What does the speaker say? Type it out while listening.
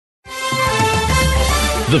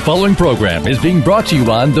The following program is being brought to you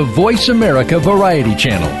on the Voice America Variety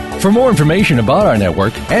Channel. For more information about our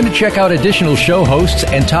network and to check out additional show hosts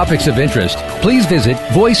and topics of interest, please visit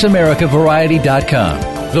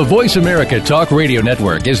voiceamericavariety.com. The Voice America Talk Radio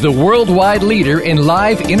Network is the worldwide leader in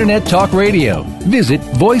live Internet talk radio. Visit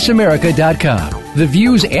voiceamerica.com. The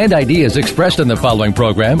views and ideas expressed on the following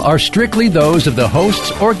program are strictly those of the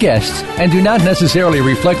hosts or guests and do not necessarily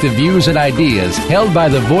reflect the views and ideas held by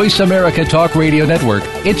the Voice America Talk Radio Network,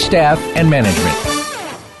 its staff, and management.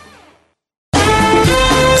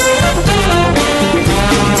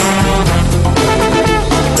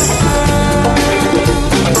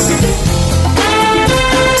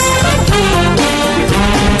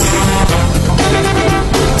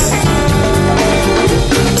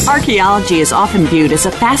 Archaeology is often viewed as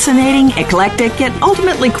a fascinating, eclectic, yet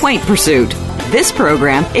ultimately quaint pursuit. This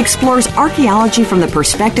program explores archaeology from the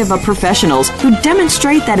perspective of professionals who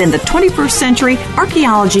demonstrate that in the 21st century,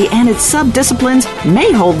 archaeology and its subdisciplines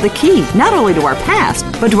may hold the key not only to our past,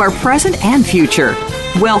 but to our present and future.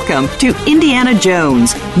 Welcome to Indiana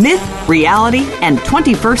Jones, Myth, Reality, and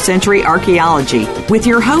 21st Century Archaeology with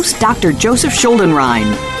your host, Dr. Joseph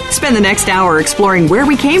Schuldenrein. Spend the next hour exploring where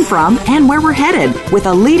we came from and where we're headed with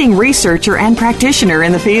a leading researcher and practitioner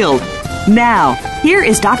in the field. Now, here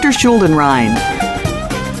is Dr. Schuldenrein.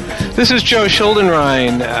 This is Joe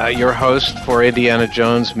Schuldenrein, your host for Indiana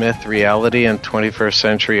Jones, Myth, Reality, and 21st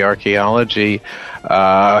Century Archaeology.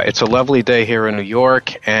 It's a lovely day here in New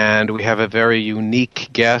York, and we have a very unique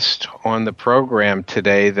guest on the program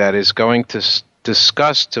today that is going to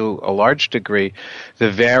discuss to a large degree the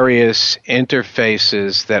various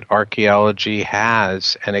interfaces that archaeology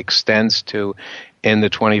has and extends to in the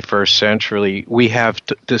 21st century. We have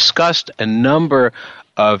discussed a number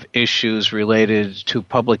of issues related to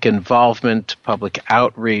public involvement, public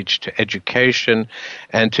outreach, to education,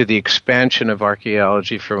 and to the expansion of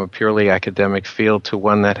archaeology from a purely academic field to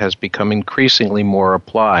one that has become increasingly more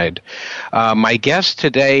applied. My guest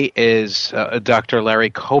today is Dr. Larry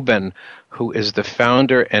Coben, who is the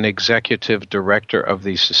founder and executive director of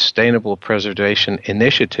the Sustainable Preservation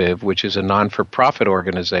Initiative, which is a non-for-profit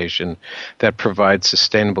organization that provides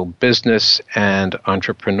sustainable business and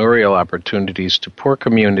entrepreneurial opportunities to poor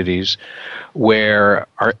communities where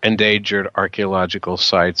endangered archaeological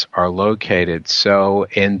sites are located. So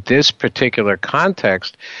in this particular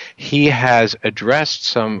context, he has addressed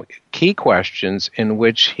some key questions in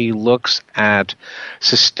which he looks at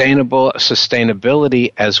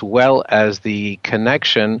sustainability as well as the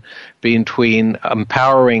connection between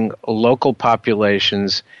empowering local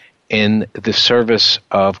populations in the service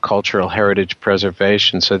of cultural heritage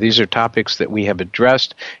preservation. So these are topics that we have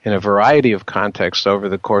addressed in a variety of contexts over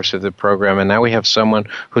the course of the program, and now we have someone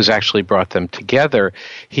who's actually brought them together.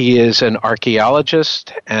 He is an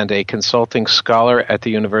archaeologist and a consulting scholar at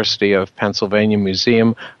the University of Pennsylvania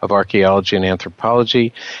Museum of Archaeology and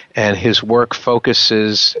Anthropology, and his work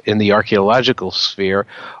focuses in the archaeological sphere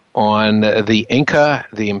on the Inca,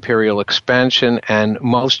 the imperial expansion, and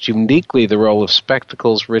most uniquely the role of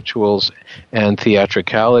spectacles, rituals, and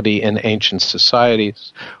theatricality in ancient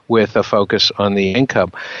societies with a focus on the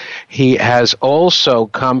Inca. He has also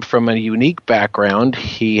come from a unique background.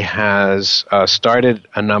 He has started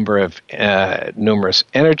a number of numerous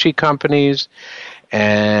energy companies,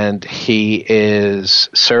 and he is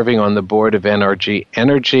serving on the board of NRG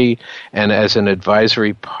Energy and as an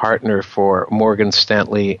advisory partner for Morgan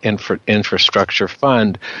Stanley Infrastructure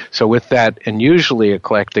Fund. So with that unusually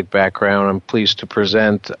eclectic background, I'm pleased to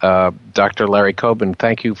present Dr. Larry Coben.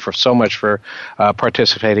 Thank you so much for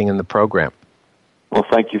participating in the program. Well,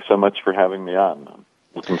 thank you so much for having me on. I'm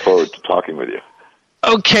looking forward to talking with you.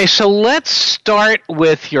 Okay, so let's start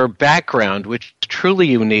with your background, which is truly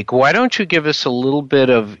unique. Why don't you give us a little bit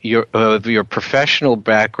of your professional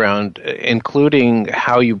background, including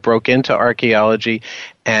how you broke into archaeology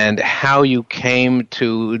and how you came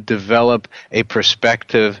to develop a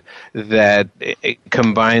perspective that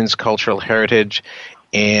combines cultural heritage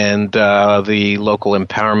and the local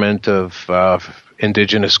empowerment of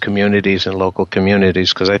indigenous communities and local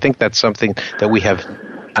communities, because I think that's something that we have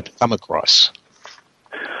not come across.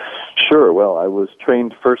 Sure. Well, I was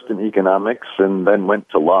trained first in economics and then went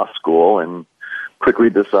to law school and quickly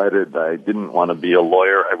decided I didn't want to be a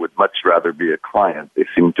lawyer. I would much rather be a client. They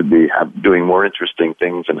seemed to be doing more interesting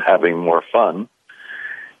things and having more fun.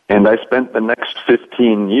 And I spent the next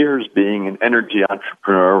 15 years being an energy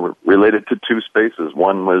entrepreneur related to two spaces.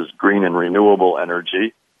 One was green and renewable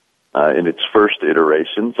energy in its first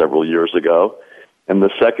iteration several years ago, and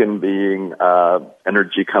the second being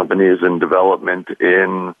energy companies and development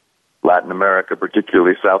in Latin America,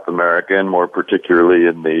 particularly South America, and more particularly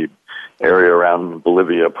in the area around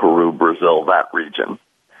Bolivia, Peru, Brazil, that region.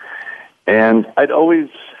 And I'd always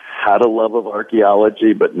had a love of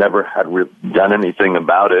archaeology, but never had done anything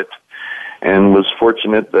about it, and was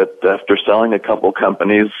fortunate that after selling a couple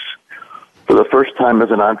companies, for the first time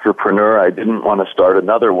as an entrepreneur, I didn't want to start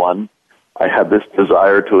another one. I had this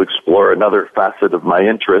desire to explore another facet of my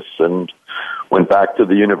interests and went back to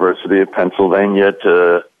the University of Pennsylvania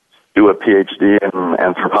to do a PhD in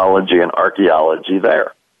anthropology and archaeology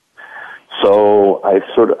there. So I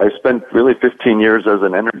spent really 15 years as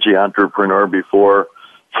an energy entrepreneur before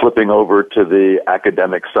flipping over to the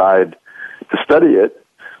academic side to study it.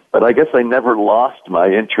 But I guess I never lost my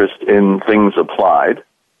interest in things applied.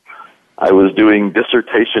 I was doing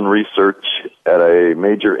dissertation research at a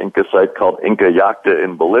major Inca site called Inca Yacta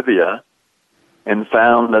in Bolivia and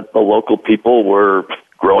found that the local people were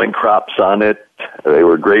growing crops on it. They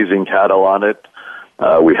were grazing cattle on it.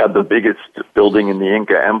 We had the biggest building in the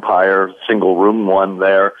Inca Empire, single room one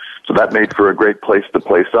there. So that made for a great place to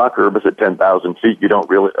play soccer, but at 10,000 feet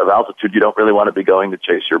of altitude, you don't really want to be going to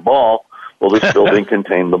chase your ball. Well, this building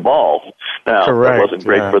contained the ball. Now, Correct, it wasn't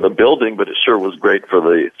great for the building, but it sure was great for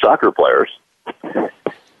the soccer players.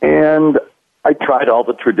 And I tried all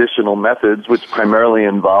the traditional methods, which primarily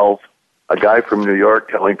involve a guy from New York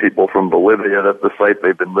telling people from Bolivia that the site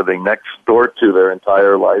they've been living next door to their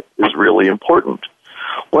entire life is really important.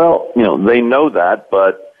 Well, they know that,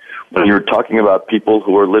 but when you're talking about people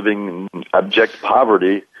who are living in abject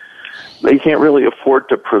poverty, they can't really afford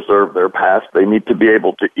to preserve their past. They need to be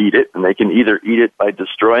able to eat it, and they can either eat it by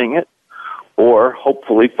destroying it or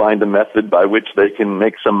hopefully find a method by which they can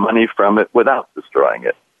make some money from it without destroying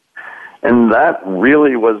it. And that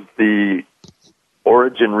really was the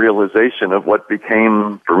origin realization of what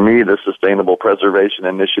became, for me, the Sustainable Preservation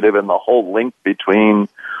Initiative and the whole link between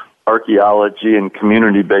archaeology and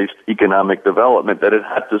community-based economic development, that it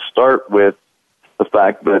had to start with the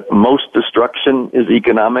fact that most destruction is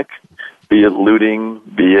economic, be it looting,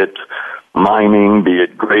 be it mining, be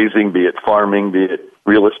it grazing, be it farming, be it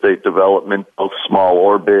real estate development, both small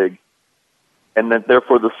or big, and that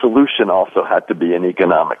therefore the solution also had to be an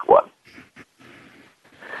economic one.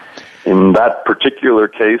 In that particular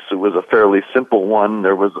case, it was a fairly simple one.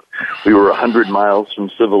 We were 100 miles from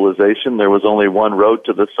civilization. There was only one road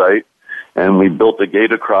to the site, and we built a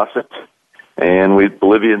gate across it. And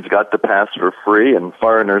Bolivians got to pass for free, and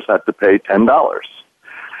foreigners had to pay $10.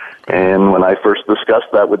 And when I first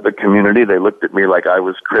discussed that with the community, they looked at me like I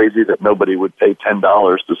was crazy that nobody would pay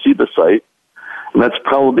 $10 to see the site. And that's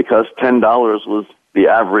probably because $10 was the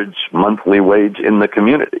average monthly wage in the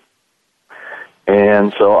community.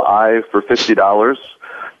 And so I, for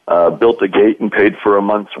 $50, built a gate and paid for a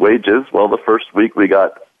month's wages. Well, the first week we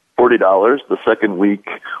got $40. The second week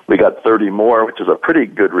we got 30 more, which is a pretty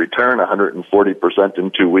good return, 140%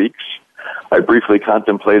 in 2 weeks. I briefly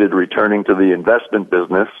contemplated returning to the investment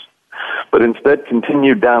business, but instead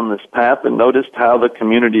continued down this path and noticed how the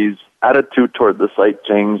community's attitude toward the site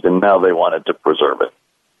changed, and now they wanted to preserve it.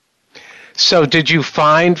 So did you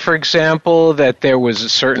find, for example, that there was a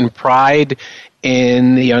certain pride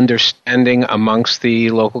in the understanding amongst the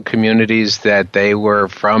local communities that they were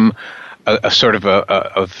from a sort of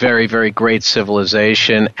a very, very great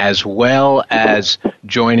civilization, as well as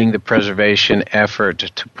joining the preservation effort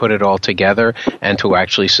to put it all together and to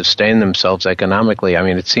actually sustain themselves economically? I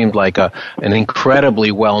mean, it seemed like an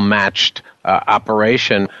incredibly well-matched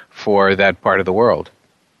operation for that part of the world.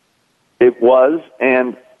 It was,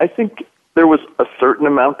 and I think there was a certain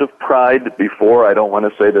amount of pride before. I don't want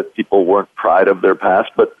to say that people weren't proud of their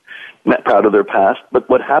past, but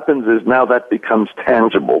what happens is now that becomes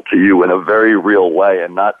tangible to you in a very real way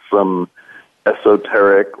and not some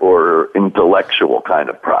esoteric or intellectual kind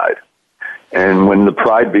of pride. And when the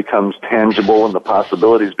pride becomes tangible and the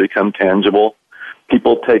possibilities become tangible,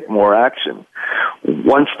 people take more action.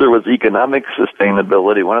 Once there was economic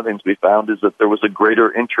sustainability, one of the things we found is that there was a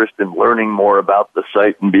greater interest in learning more about the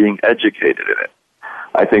site and being educated in it.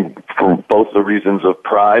 I think for both the reasons of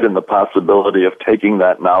pride and the possibility of taking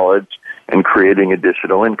that knowledge and creating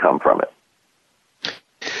additional income from it.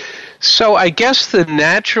 So I guess the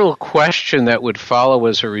natural question that would follow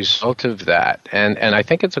as a result of that, and I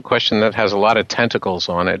think it's a question that has a lot of tentacles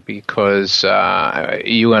on it, because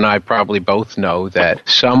you and I probably both know that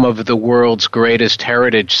some of the world's greatest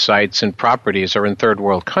heritage sites and properties are in third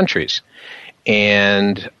world countries.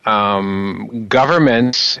 and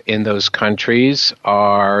governments in those countries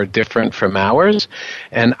are different from ours.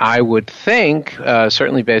 And I would think,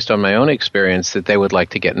 certainly based on my own experience, that they would like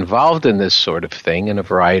to get involved in this sort of thing in a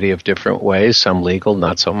variety of different ways, some legal,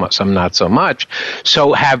 not so much, some not so much.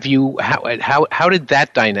 So how did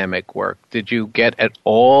that dynamic work? Did you get at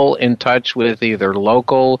all in touch with either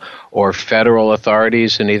local or federal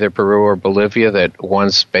authorities in either Peru or Bolivia that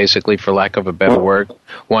once, basically, for lack of a better word,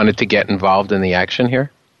 wanted to get involved in the action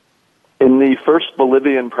here? In the first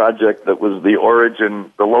Bolivian project that was the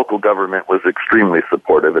origin, the local government was extremely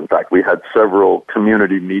supportive. In fact, we had several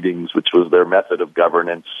community meetings, which was their method of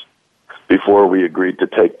governance, before we agreed to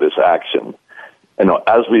take this action. And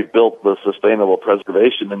as we've built the Sustainable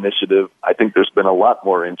Preservation Initiative, I think there's been a lot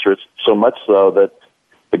more interest, so much so that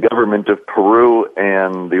the government of Peru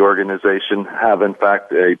and the organization have, in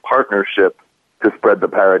fact, a partnership to spread the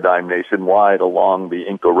paradigm nationwide along the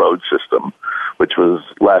Inca Road system, which was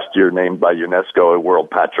last year named by UNESCO a World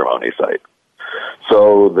Patrimony Site.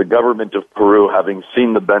 So the government of Peru, having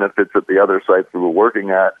seen the benefits at the other sites we were working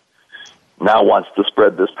at, now wants to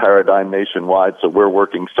spread this paradigm nationwide, so we're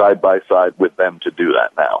working side by side with them to do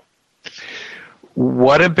that now.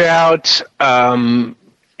 What about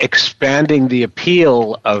expanding the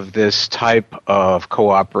appeal of this type of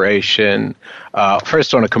cooperation,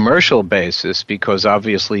 first on a commercial basis, because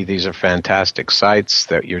obviously these are fantastic sites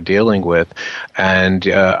that you're dealing with, and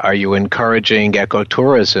are you encouraging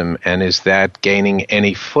ecotourism, and is that gaining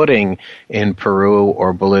any footing in Peru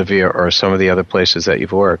or Bolivia or some of the other places that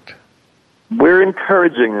you've worked? We're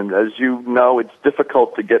encouraging, and as you know, it's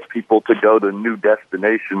difficult to get people to go to new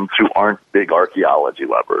destinations who aren't big archaeology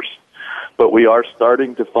lovers. But we are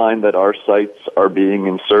starting to find that our sites are being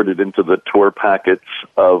inserted into the tour packets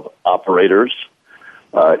of operators,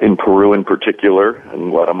 in Peru in particular,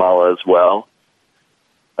 and Guatemala as well.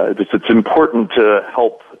 It's important to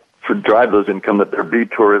help to drive those income, that there be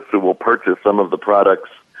tourists who will purchase some of the products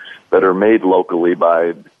that are made locally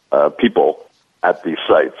by people at these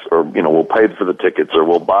sites, or, we'll pay for the tickets, or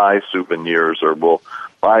we'll buy souvenirs, or we'll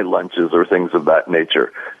buy lunches, or things of that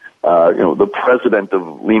nature. The president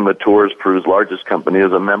of Lima Tours, Peru's largest company,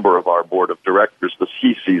 is a member of our board of directors because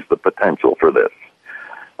he sees the potential for this.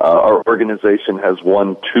 Our organization has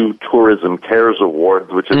won 2 Tourism Cares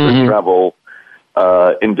Awards, which is a travel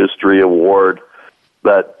industry award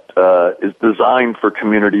that is designed for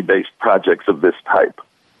community-based projects of this type.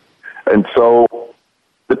 And so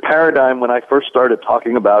the paradigm, when I first started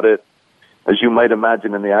talking about it, as you might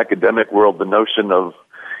imagine in the academic world, the notion of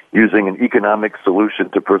using an economic solution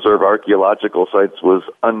to preserve archaeological sites was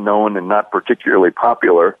unknown and not particularly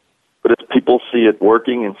popular. But as people see it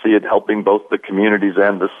working and see it helping both the communities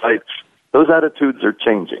and the sites, those attitudes are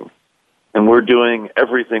changing. And we're doing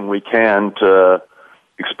everything we can to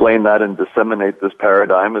explain that and disseminate this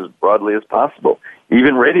paradigm as broadly as possible,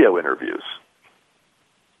 even radio interviews.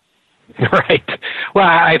 Right. Well,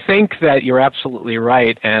 I think that you're absolutely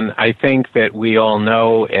right, and I think that we all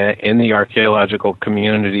know in the archaeological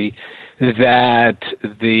community that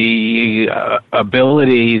the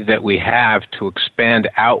ability that we have to expand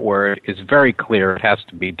outward is very clear. It has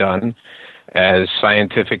to be done as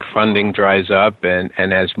scientific funding dries up and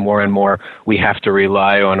as more and more we have to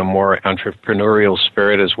rely on a more entrepreneurial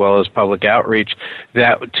spirit as well as public outreach,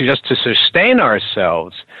 that to sustain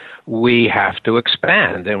ourselves, we have to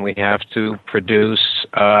expand, and we have to produce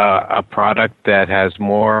a product that has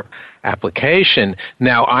more application.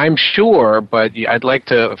 Now, I'm sure, but I'd like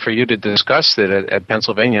for you to discuss it at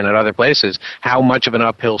Pennsylvania and at other places. How much of an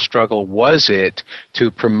uphill struggle was it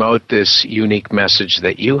to promote this unique message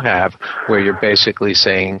that you have, where you're basically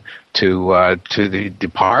saying to the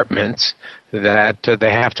departments that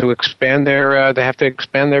they have to expand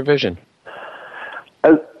their vision?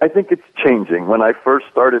 I think it's changing. When I first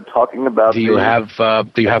started talking about, do you have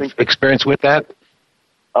experience with that?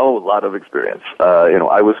 Oh, a lot of experience.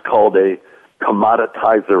 I was called a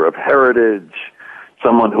commoditizer of heritage,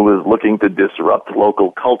 someone who was looking to disrupt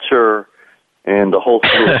local culture, and a whole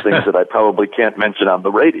slew of things that I probably can't mention on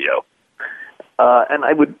the radio. And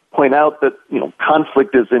I would point out that,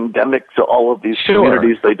 conflict is endemic to all of these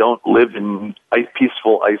communities. They don't live in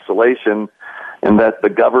peaceful isolation, and that the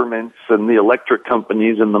governments and the electric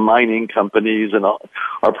companies and the mining companies and all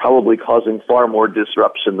are probably causing far more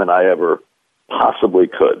disruption than I ever possibly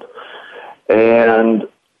could. And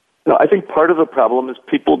I think part of the problem is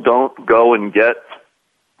people don't go and get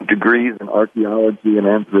degrees in archaeology and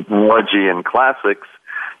anthropology and classics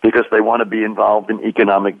because they want to be involved in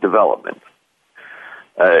economic development.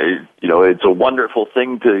 It's a wonderful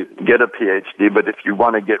thing to get a PhD, but if you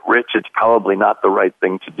want to get rich, it's probably not the right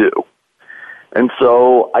thing to do. And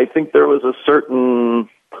so I think there was a certain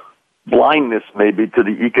blindness maybe to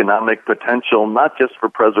the economic potential, not just for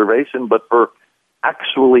preservation, but for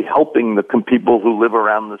actually helping the people who live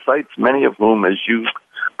around the sites, many of whom, as you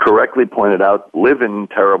correctly pointed out, live in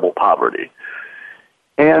terrible poverty.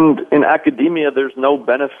 And in academia, there's no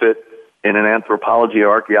benefit in an anthropology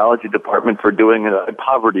or archaeology department for doing a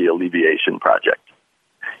poverty alleviation project.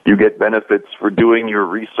 You get benefits for doing your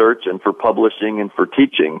research and for publishing and for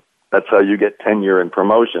teaching. That's how you get tenure and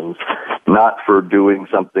promotions, not for doing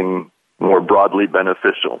something more broadly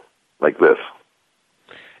beneficial like this.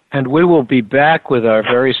 And we will be back with our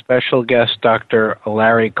very special guest, Dr.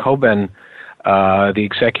 Larry Coben, the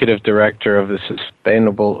Executive Director of the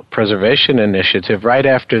Sustainable Preservation Initiative, right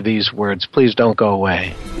after these words. Please don't go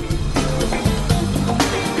away.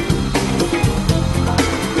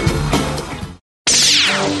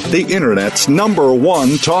 The Internet's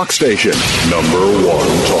 #1 talk station.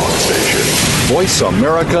 #1 talk station.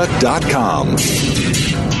 VoiceAmerica.com.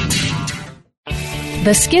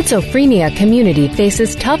 The schizophrenia community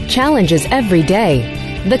faces tough challenges every day.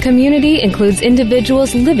 The community includes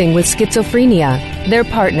individuals living with schizophrenia, their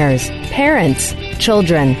partners, parents,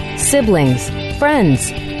 children, siblings,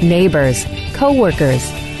 friends, neighbors,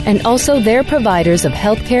 co-workers, and also their providers of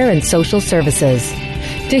healthcare and social services.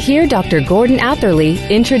 To hear Dr. Gordon Atherley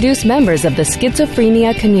introduce members of the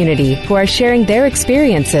schizophrenia community who are sharing their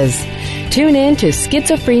experiences, tune in to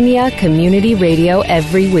Schizophrenia Community Radio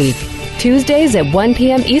every week, Tuesdays at 1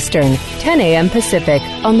 p.m. Eastern, 10 a.m. Pacific,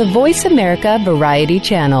 on the Voice America Variety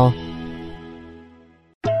Channel.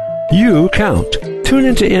 You count. Tune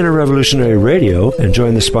into Inner Revolutionary Radio and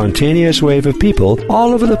join the spontaneous wave of people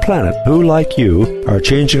all over the planet who, like you, are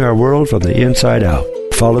changing our world from the inside out.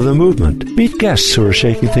 Follow the movement. Meet guests who are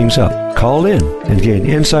shaking things up. Call in and gain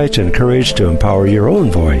insights and courage to empower your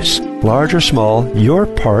own voice. Large or small, your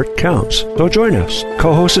part counts. So join us.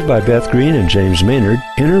 Co-hosted by Beth Green and James Maynard,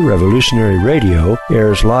 Inner Revolutionary Radio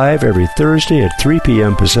airs live every Thursday at 3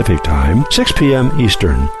 p.m. Pacific Time, 6 p.m.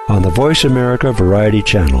 Eastern, on the Voice America Variety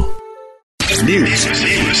Channel. News,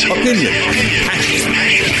 opinion,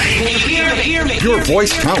 your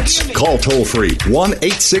voice counts. Call toll-free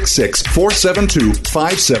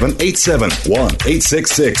 1-866-472-5787.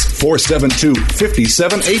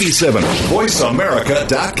 1-866-472-5787.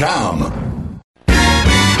 VoiceAmerica.com.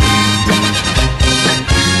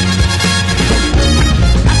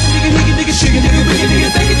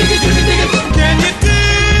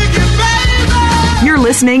 You're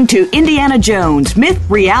listening to Indiana Jones, Myth,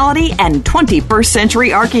 Reality, and 21st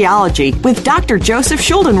Century Archaeology with Dr. Joseph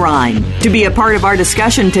Schuldenrein. To be a part of our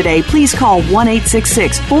discussion today, please call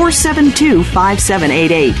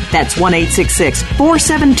 1-866-472-5788. That's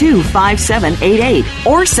 1-866-472-5788.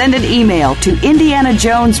 Or send an email to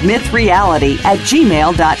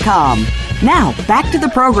indianajonesmythreality@gmail.com. Now, back to the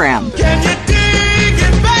program.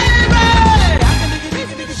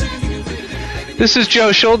 This is Joe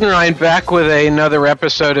Schuldenrein back with another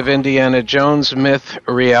episode of Indiana Jones, Myth,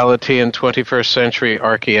 Reality, and 21st Century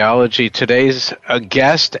Archaeology. Today's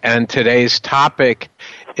guest and today's topic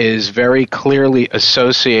is very clearly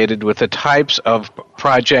associated with the types of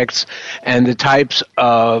projects and the types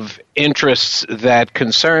of interests that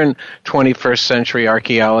concern 21st century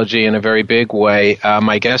archaeology in a very big way.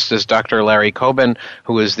 My guest is Dr. Larry Coben,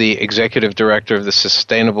 who is the Executive Director of the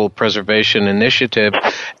Sustainable Preservation Initiative.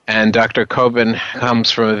 And Dr. Coben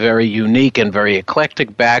comes from a very unique and very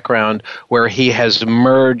eclectic background where he has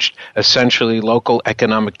merged essentially local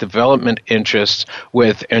economic development interests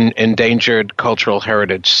with endangered cultural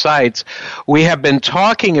heritage sites. We have been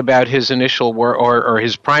talking about his initial work or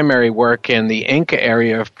his primary work in the Inca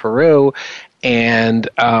area of Peru, and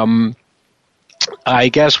I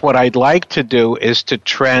guess what I'd like to do is to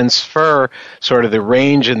transfer sort of the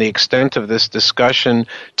range and the extent of this discussion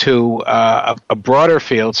to a broader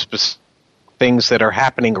field, things that are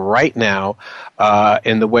happening right now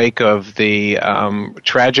in the wake of the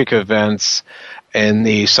tragic events in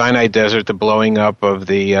the Sinai Desert, the blowing up of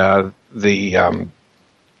the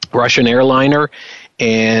Russian airliner.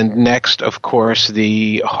 And next, of course,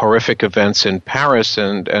 the horrific events in Paris,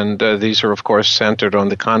 and these are, of course, centered on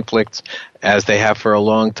the conflicts, as they have for a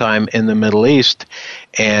long time, in the Middle East.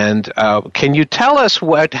 And can you tell us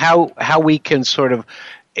how we can sort of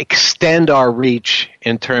extend our reach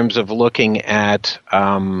in terms of looking at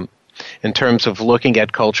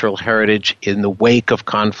cultural heritage in the wake of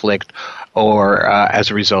conflict or as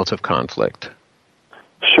a result of conflict?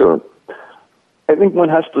 Sure. I think one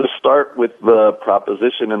has to start with the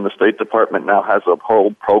proposition, and the State Department now has a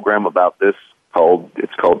whole program about this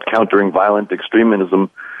it's called Countering Violent Extremism.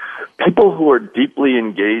 People who are deeply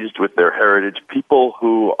engaged with their heritage, people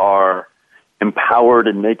who are empowered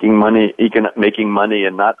and making money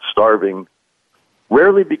and not starving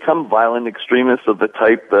rarely become violent extremists of the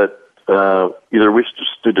type that either wish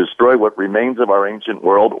to destroy what remains of our ancient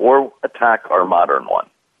world or attack our modern one.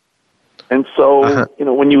 And so,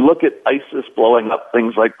 when you look at ISIS blowing up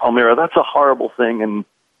things like Palmyra, that's a horrible thing, and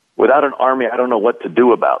without an army, I don't know what to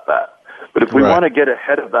do about that. But if we want to get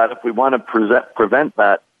ahead of that, if we want to prevent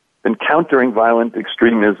that, then countering violent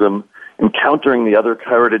extremism and countering the other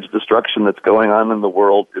heritage destruction that's going on in the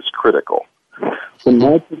world is critical. From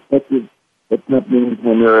my perspective, what's happening in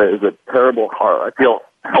Palmyra is a terrible horror. I feel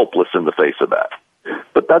helpless in the face of that.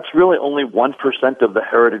 But that's really only 1% of the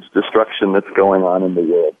heritage destruction that's going on in the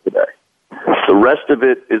world today. The rest of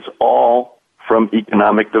it is all from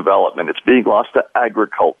economic development. It's being lost to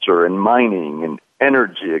agriculture and mining and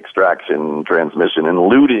energy extraction and transmission and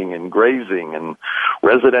looting and grazing and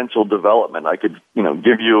residential development. I could,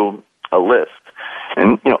 give you a list.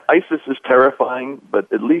 And, ISIS is terrifying,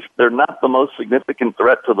 but at least they're not the most significant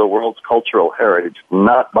threat to the world's cultural heritage,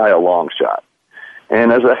 not by a long shot.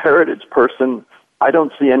 And as a heritage person, I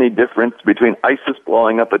don't see any difference between ISIS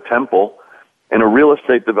blowing up a temple and a real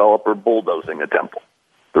estate developer bulldozing a temple.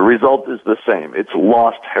 The result is the same. It's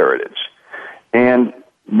lost heritage. And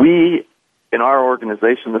we, in our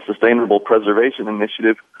organization, the Sustainable Preservation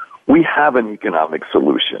Initiative, we have an economic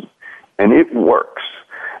solution, and it works.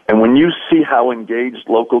 And when you see how engaged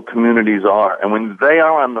local communities are, and when they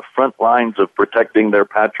are on the front lines of protecting their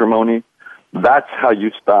patrimony, that's how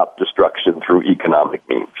you stop destruction through economic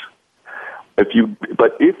means.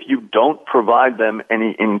 But if you don't provide them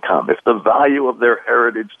any income, if the value of their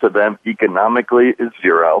heritage to them economically is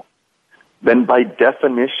zero, then by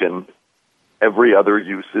definition, every other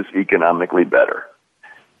use is economically better.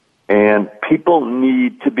 And people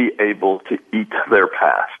need to be able to eat their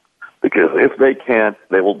past, because if they can't,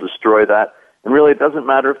 they will destroy that. And really, it doesn't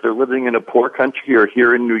matter if they're living in a poor country or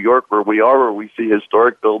here in New York where we are, where we see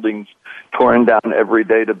historic buildings torn down every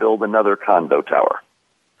day to build another condo tower.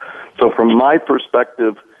 So from my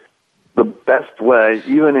perspective, the best way,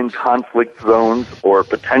 even in conflict zones or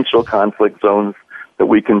potential conflict zones, that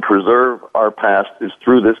we can preserve our past is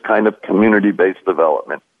through this kind of community-based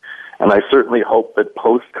development. And I certainly hope that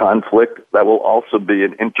post-conflict, that will also be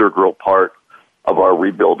an integral part of our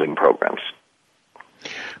rebuilding programs.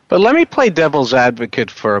 But let me play devil's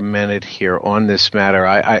advocate for a minute here on this matter.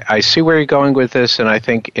 I see where you're going with this, and I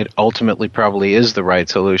think it ultimately probably is the right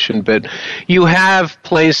solution. But you have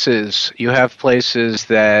places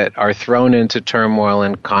that are thrown into turmoil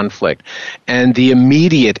and conflict, and the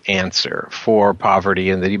immediate answer for poverty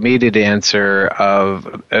and the immediate answer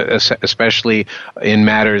of, especially in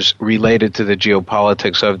matters related to the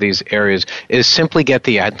geopolitics of these areas, is simply get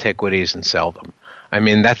the antiquities and sell them. I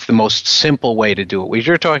mean, that's the most simple way to do it. What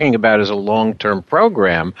you're talking about is a long-term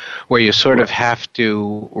program where you sort of have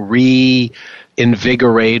to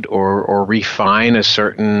reinvigorate or refine a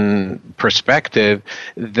certain perspective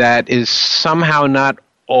that is somehow not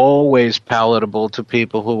always palatable to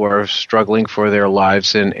people who are struggling for their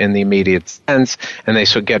lives in the immediate sense, and they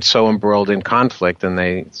get so embroiled in conflict, and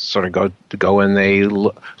they sort of go and they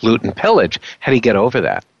loot and pillage. How do you get over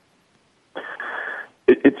that?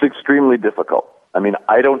 It's extremely difficult. I mean,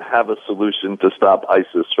 I don't have a solution to stop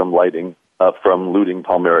ISIS from looting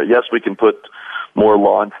Palmyra. Yes, we can put more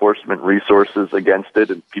law enforcement resources against it,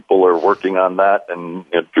 and people are working on that and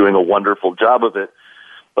doing a wonderful job of it.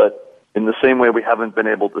 But in the same way we haven't been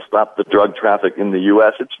able to stop the drug traffic in the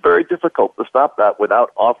U.S., it's very difficult to stop that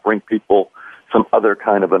without offering people some other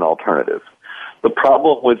kind of an alternative. The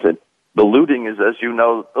problem with it, the looting is, as you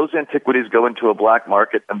know, those antiquities go into a black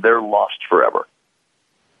market and they're lost forever.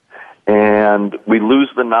 And we lose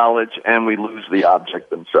the knowledge and we lose the object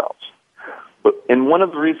themselves. And one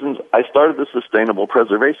of the reasons I started the Sustainable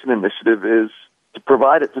Preservation Initiative is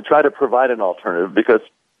to try to provide an alternative, because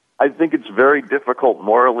I think it's very difficult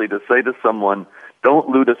morally to say to someone, don't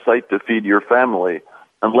loot a site to feed your family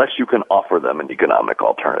unless you can offer them an economic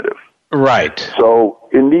alternative. Right. So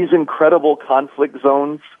in these incredible conflict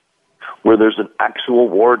zones where there's an actual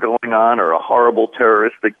war going on or a horrible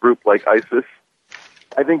terroristic group like ISIS,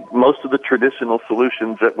 I think most of the traditional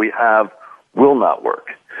solutions that we have will not work.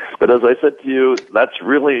 But as I said to you, that's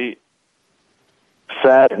really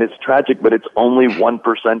sad and it's tragic, but it's only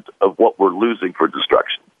 1% of what we're losing for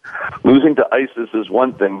destruction. Losing to ISIS is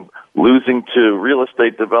one thing. Losing to real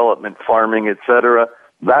estate development, farming, etc.,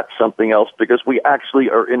 that's something else, because we actually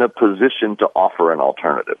are in a position to offer an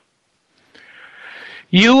alternative.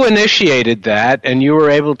 You initiated that, and you were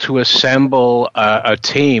able to assemble a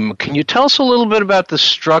team. Can you tell us a little bit about the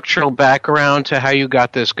structural background to how you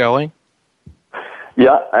got this going?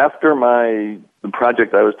 Yeah, after my the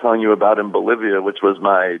project I was telling you about in Bolivia, which was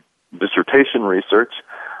my dissertation research,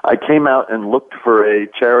 I came out and looked for a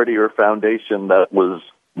charity or foundation that was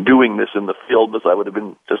doing this in the field, because I would have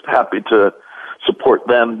been just happy to support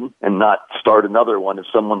them and not start another one if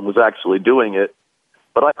someone was actually doing it.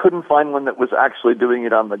 But I couldn't find one that was actually doing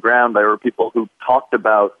it on the ground. There were people who talked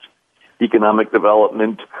about economic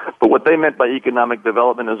development, but what they meant by economic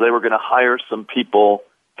development is they were going to hire some people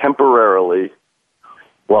temporarily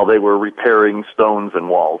while they were repairing stones and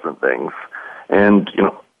walls and things. And,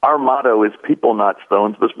 our motto is people, not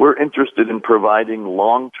stones, because we're interested in providing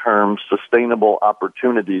long-term sustainable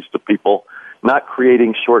opportunities to people, not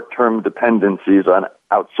creating short-term dependencies on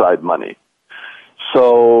outside money.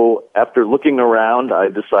 So after looking around, I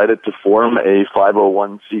decided to form a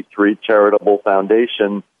 501c3 charitable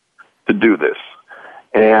foundation to do this.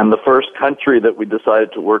 And the first country that we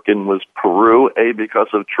decided to work in was Peru, because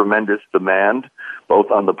of tremendous demand, both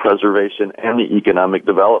on the preservation and the economic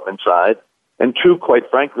development side. And two, quite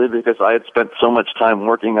frankly, because I had spent so much time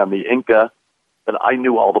working on the Inca that I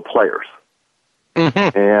knew all the players.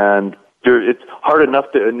 Mm-hmm. And it's hard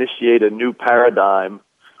enough to initiate a new paradigm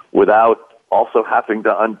without also having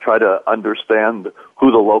to try to understand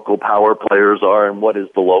who the local power players are and what is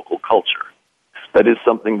the local culture. That is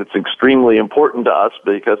something that's extremely important to us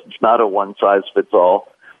because it's not a one-size-fits-all.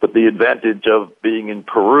 But the advantage of being in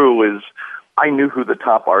Peru is I knew who the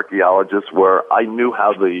top archaeologists were. I knew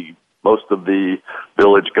how most of the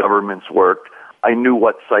village governments worked. I knew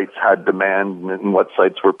what sites had demand and what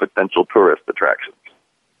sites were potential tourist attractions.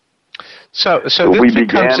 So this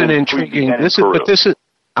becomes an intriguing.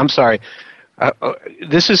 I'm sorry.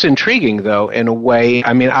 This is intriguing, though, in a way.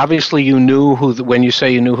 I mean, obviously, you knew when you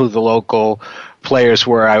say you knew who the local players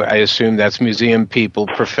were, I assume that's museum people,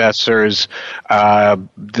 professors,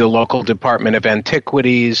 the local Department of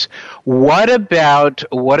Antiquities. What about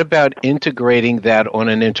integrating that on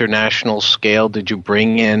an international scale? Did you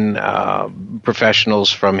bring in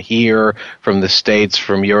professionals from here, from the States,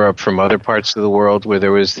 from Europe, from other parts of the world where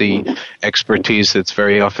there was the expertise that's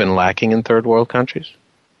very often lacking in third world countries?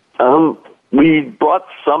 We brought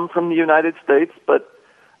some from the United States, but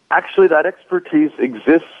actually that expertise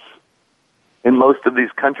exists in most of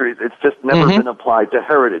these countries. It's just never been applied to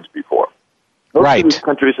heritage before. Most of these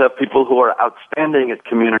countries have people who are outstanding at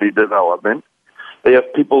community development. They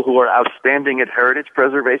have people who are outstanding at heritage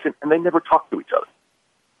preservation, and they never talk to each other.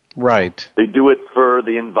 Right. They do it for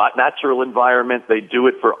the natural environment. They do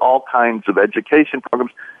it for all kinds of education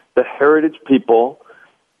programs. The heritage people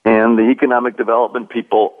and the economic development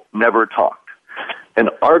people never talked. And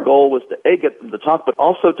our goal was to, get them to talk, but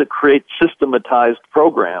also to create systematized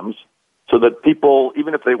programs so that people,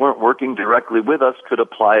 even if they weren't working directly with us, could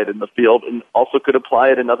apply it in the field and also could apply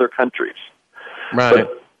it in other countries. Right.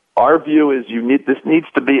 But our view is this needs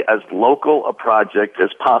to be as local a project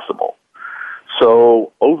as possible.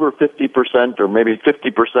 So over 50% or maybe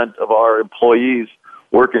 50% of our employees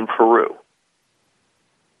work in Peru.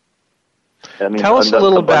 Tell us a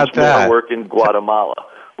little about that. Work in Guatemala.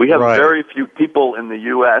 We have very few people in the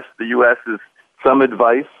U.S. The U.S. is some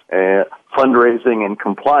advice, fundraising, and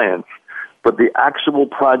compliance. But the actual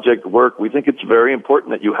project work, we think it's very important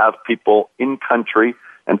that you have people in country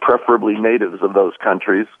and preferably natives of those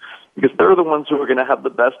countries because they're the ones who are going to have the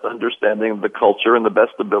best understanding of the culture and the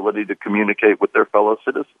best ability to communicate with their fellow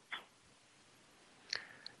citizens.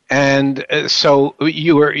 And so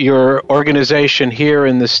your organization here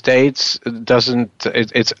in the States doesn't.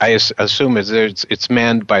 I assume it's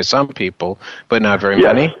manned by some people, but not very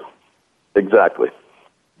many. Exactly.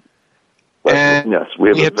 But yes, we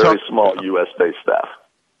have a very small U.S.-based staff.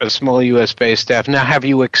 A small U.S.-based staff. Now, have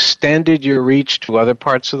you extended your reach to other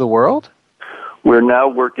parts of the world? We're now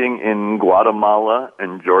working in Guatemala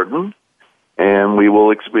and Jordan, and we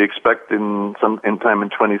expect in time in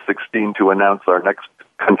 2016 to announce our next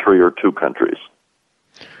country or two countries.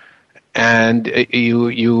 And you're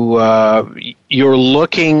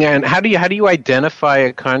looking, and how do you identify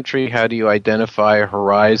a country? How do you identify a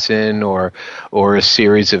horizon or a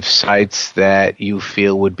series of sites that you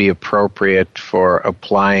feel would be appropriate for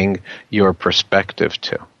applying your perspective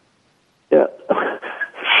to? Yeah,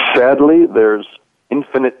 sadly, there's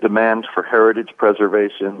infinite demand for heritage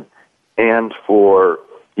preservation and for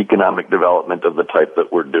economic development of the type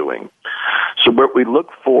that we're doing. So what we look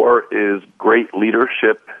for is great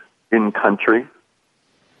leadership in country.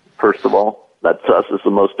 First of all, that to us is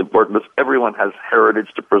the most important because everyone has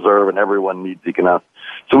heritage to preserve and everyone needs economic.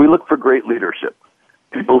 So we look for great leadership,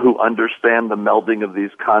 people who understand the melding of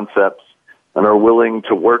these concepts and are willing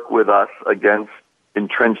to work with us against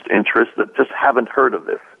entrenched interests that just haven't heard of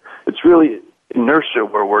this. It's really inertia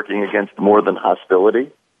we're working against more than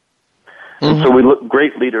hostility. And so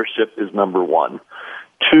great leadership is number one.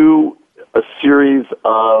 Two, a series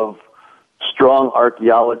of strong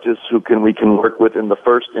archaeologists who we can work with in the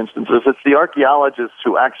first instances. It's the archaeologists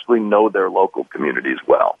who actually know their local communities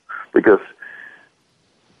well, because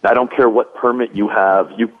I don't care what permit you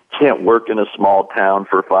have, you can't work in a small town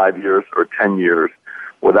for 5 years or 10 years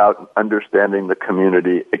without understanding the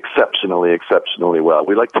community exceptionally well.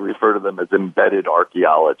 We like to refer to them as embedded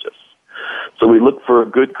archaeologists. So we look for a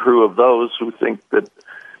good crew of those who think that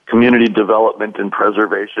community development and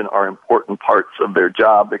preservation are important parts of their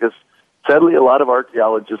job, because sadly a lot of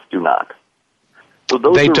archaeologists do not. So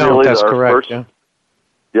those they are don't, really that's our correct. First,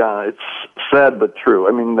 yeah, it's sad but true.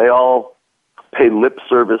 I mean, they all pay lip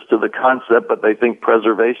service to the concept, but they think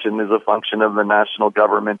preservation is a function of the national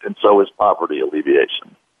government, and so is poverty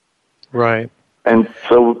alleviation. Right. And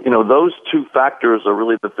so, those two factors are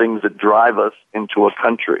really the things that drive us into a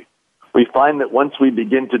country. We find that once we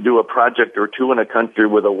begin to do a project or two in a country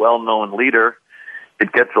with a well-known leader,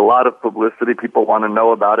 it gets a lot of publicity. People want to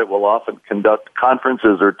know about it. We'll often conduct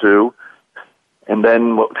conferences or two. And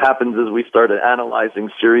then what happens is we started analyzing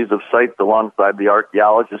series of sites alongside the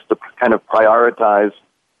archaeologists to kind of prioritize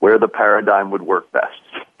where the paradigm would work best.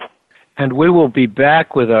 And we will be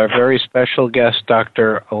back with our very special guest,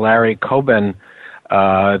 Dr. Larry Coben,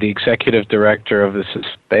 the Executive Director of the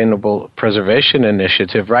Sustainable Preservation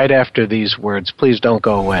Initiative, right after these words. Please don't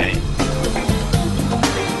go away.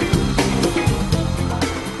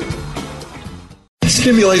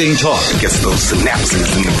 Stimulating talk gets those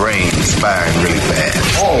synapses in the brain firing really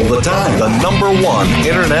fast. All the time. The number one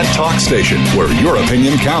Internet talk station where your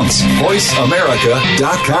opinion counts.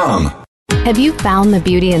 VoiceAmerica.com. Have you found the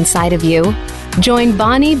beauty inside of you? Join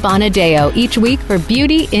Bonnie Bonadeo each week for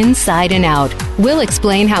Beauty Inside and Out. We'll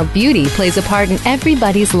explain how beauty plays a part in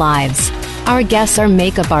everybody's lives. Our guests are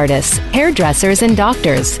makeup artists, hairdressers, and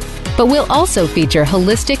doctors. But we'll also feature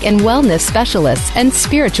holistic and wellness specialists and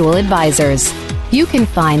spiritual advisors. You can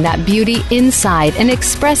find that beauty inside and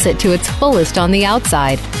express it to its fullest on the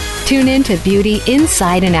outside. Tune in to Beauty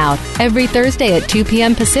Inside and Out every Thursday at 2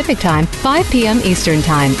 p.m. Pacific Time, 5 p.m. Eastern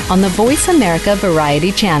Time on the Voice America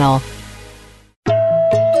Variety Channel.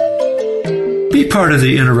 Be part of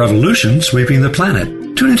the Inner Revolution sweeping the planet.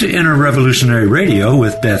 Tune into Inner Revolutionary Radio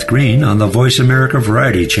with Beth Green on the Voice America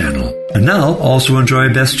Variety Channel. And now also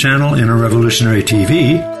enjoy Beth's channel Inner Revolutionary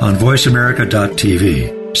TV on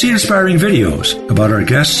voiceamerica.tv. See inspiring videos about our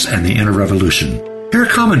guests and the Inner Revolution. Hear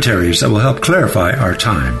commentaries that will help clarify our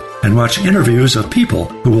time. And watch interviews of people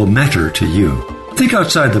who will matter to you. Think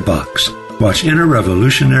outside the box. Watch Inner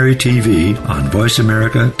Revolutionary TV on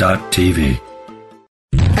voiceamerica.tv.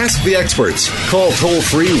 Ask the experts. Call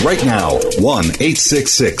toll-free right now.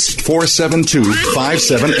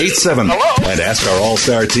 1-866-472-5787. And ask our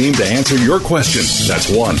all-star team to answer your question. That's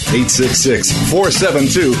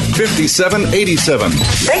 1-866-472-5787.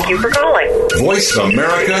 Thank you for calling.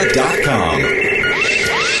 VoiceAmerica.com.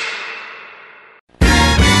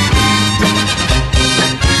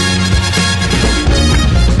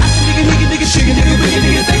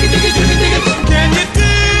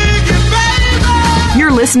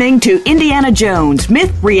 You're listening to Indiana Jones,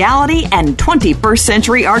 Myth, Reality, and 21st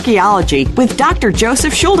Century Archaeology with Dr.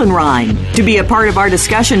 Joseph Schuldenrein. To be a part of our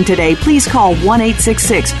discussion today, please call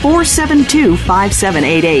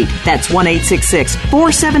 1-866-472-5788. That's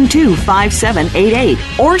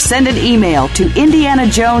 1-866-472-5788. Or send an email to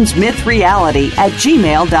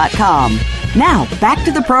indianajonesmythreality@gmail.com. Now, back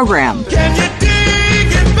to the program. Can you dig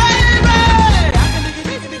it, baby?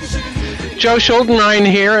 Joe Schuldenrein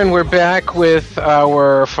here, and we're back with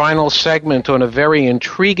our final segment on a very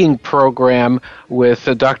intriguing program with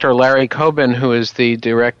Dr. Larry Coben, who is the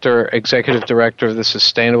executive director of the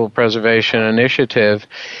Sustainable Preservation Initiative.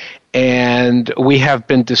 And we have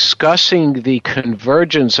been discussing the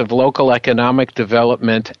convergence of local economic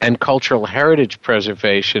development and cultural heritage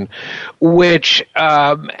preservation, which,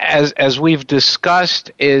 as we've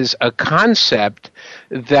discussed, is a concept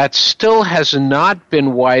that still has not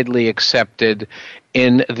been widely accepted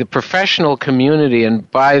in the professional community. And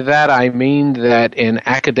by that I mean that in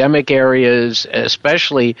academic areas,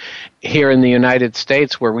 especially here in the United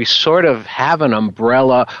States, where we sort of have an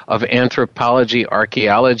umbrella of anthropology,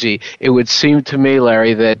 archaeology, it would seem to me,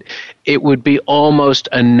 Larry, that it would be almost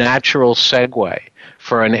a natural segue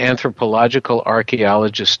for an anthropological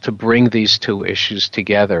archaeologist to bring these two issues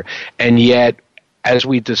together. And yet, as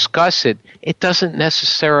we discuss it, it doesn't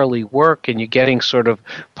necessarily work, and you're getting sort of,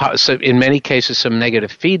 in many cases, some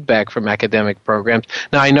negative feedback from academic programs.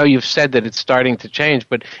 Now, I know you've said that it's starting to change,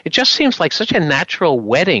 but it just seems like such a natural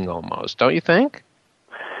wedding almost, don't you think?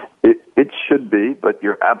 It should be, but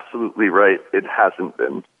you're absolutely right. It hasn't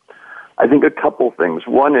been. I think a couple things.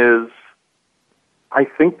 One is, I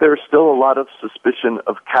think there's still a lot of suspicion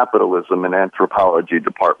of capitalism in anthropology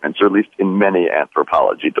departments, or at least in many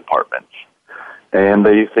anthropology departments. And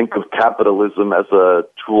they think of capitalism as a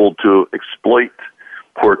tool to exploit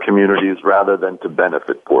poor communities rather than to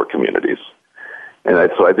benefit poor communities.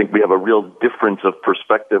 And so I think we have a real difference of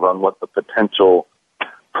perspective on what the potential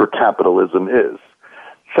for capitalism is.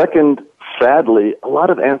 Second, sadly, a lot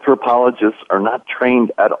of anthropologists are not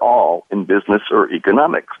trained at all in business or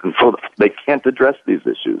economics, and so they can't address these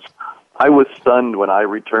issues. I was stunned when I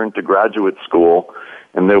returned to graduate school,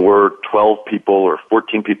 and there were 12 people or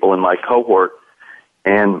 14 people in my cohort,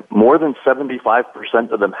 and more than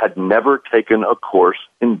 75% of them had never taken a course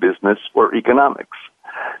in business or economics.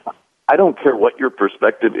 I don't care what your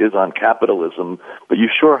perspective is on capitalism, but you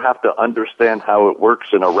sure have to understand how it works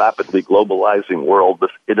in a rapidly globalizing world.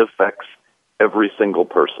 It affects every single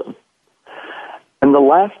person. And the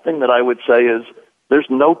last thing that I would say is there's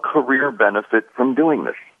no career benefit from doing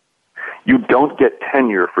this. You don't get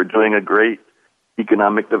tenure for doing a great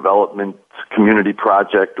economic development community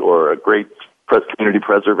project or a great community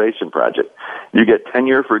preservation project. You get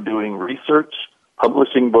tenure for doing research,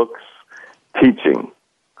 publishing books, teaching.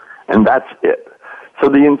 And that's it. So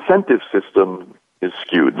the incentive system is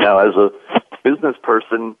skewed. Now, as a business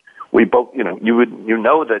person, we both, you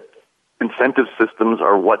know that incentive systems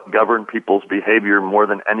are what govern people's behavior more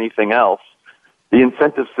than anything else. The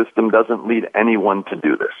incentive system doesn't lead anyone to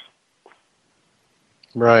do this.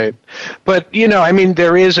 Right. But,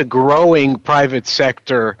 there is a growing private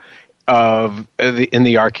sector in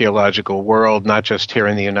the archaeological world, not just here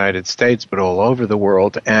in the United States, but all over the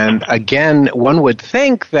world. And again, one would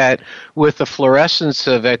think that with the fluorescence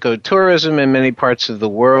of ecotourism in many parts of the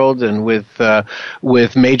world, and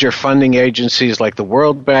with major funding agencies like the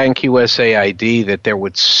World Bank, USAID, that there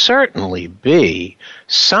would certainly be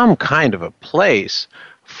some kind of a place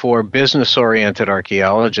for business-oriented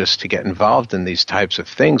archaeologists to get involved in these types of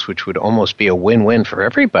things, which would almost be a win-win for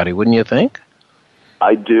everybody, wouldn't you think?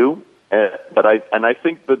 I do. But I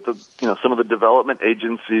think that some of the development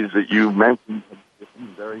agencies that you mentioned are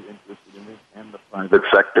very interested in this, and the private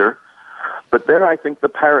sector. But there, I think the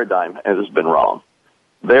paradigm has been wrong.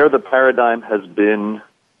 There, the paradigm has been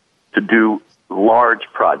to do large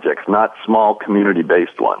projects, not small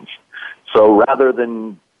community-based ones. So rather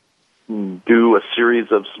than do a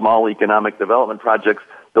series of small economic development projects,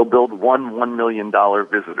 they'll build one $1 million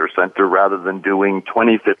visitor center rather than doing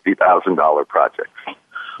 $20,000, $50,000 projects.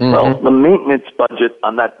 Mm-hmm. Well, the maintenance budget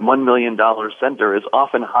on that $1 million center is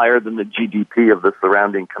often higher than the GDP of the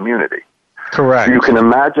surrounding community. Correct. So you can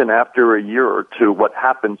imagine after a year or two what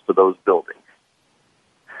happens to those buildings.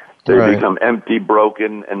 They become empty,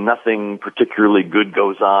 broken, and nothing particularly good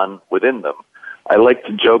goes on within them. I like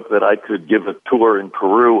to joke that I could give a tour in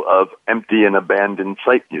Peru of empty and abandoned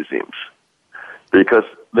site museums, because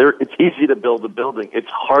it's easy to build a building. It's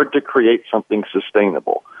hard to create something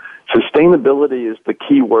sustainable. Sustainability is the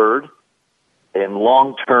key word, and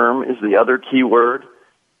long-term is the other key word,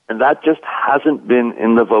 and that just hasn't been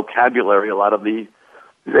in the vocabulary of a lot of these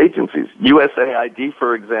agencies. USAID,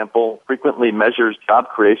 for example, frequently measures job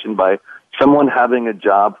creation by someone having a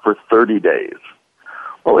job for 30 days.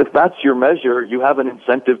 Well, if that's your measure, you have an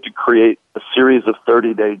incentive to create a series of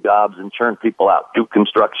 30-day jobs and churn people out, do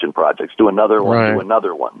construction projects, do another one, do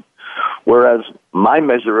another one. Whereas my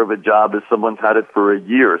measure of a job is someone's had it for a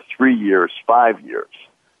year, 3 years, 5 years.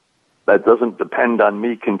 That doesn't depend on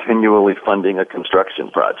me continually funding a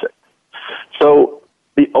construction project. So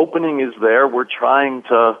the opening is there. We're trying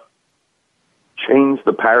to change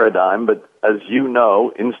the paradigm, but as you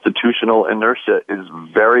know, institutional inertia is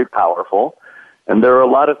very powerful. And there are a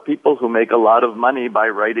lot of people who make a lot of money by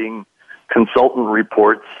writing consultant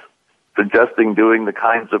reports suggesting doing the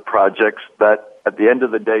kinds of projects that at the end of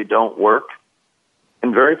the day don't work.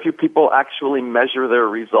 And very few people actually measure their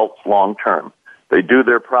results long term. They do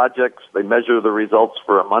their projects, they measure the results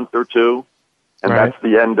for a month or two, and that's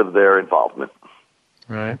the end of their involvement.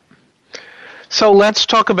 Right. So let's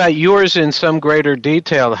talk about yours in some greater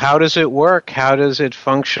detail. How does it work? How does it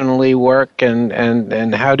functionally work?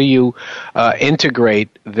 And how do you integrate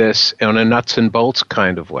this in a nuts and bolts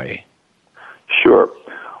kind of way? Sure.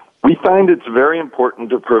 We find it's very important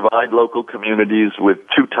to provide local communities with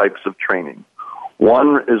two types of training.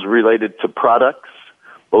 One is related to products,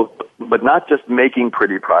 but not just making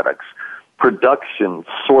pretty products. Production,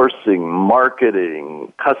 sourcing,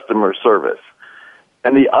 marketing, customer service.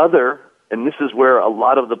 And the other, and this is where a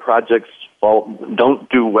lot of the projects don't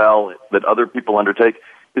do well that other people undertake,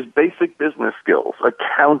 is basic business skills,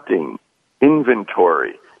 accounting,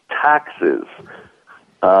 inventory, taxes,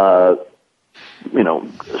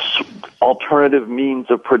 alternative means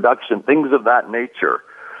of production, things of that nature,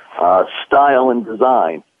 style and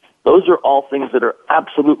design. Those are all things that are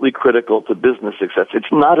absolutely critical to business success.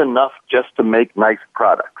 It's not enough just to make nice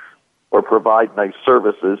products or provide nice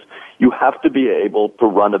services. You have to be able to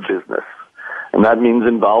run a business. And that means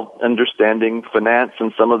understanding finance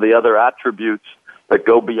and some of the other attributes that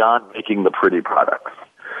go beyond making the pretty products.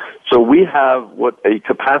 So we have a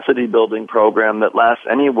capacity building program that lasts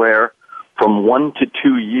anywhere from 1 to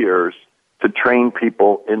 2 years to train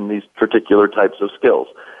people in these particular types of skills.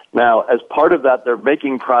 Now, as part of that, they're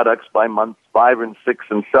making products by months 5 and 6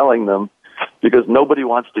 and selling them because nobody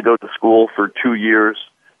wants to go to school for 2 years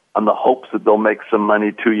on the hopes that they'll make some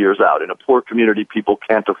money 2 years out. In a poor community, people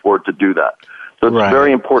can't afford to do that. So it's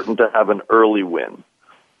very important to have an early win.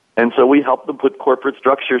 And so we help them put corporate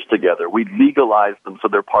structures together. We legalize them so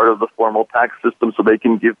they're part of the formal tax system so they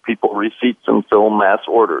can give people receipts and fill mass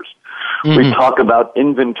orders. Mm-hmm. We talk about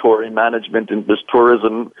inventory management in this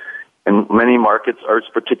tourism in many markets are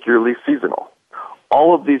particularly seasonal.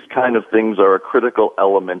 All of these kind of things are a critical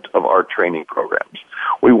element of our training programs.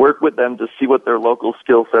 We work with them to see what their local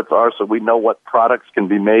skill sets are so we know what products can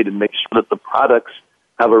be made and make sure that the products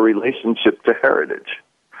have a relationship to heritage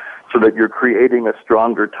so that you're creating a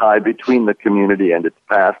stronger tie between the community and its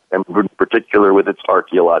past, and in particular with its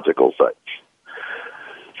archaeological sites.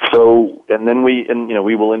 So, and then we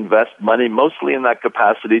will invest money mostly in that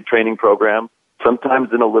capacity training program,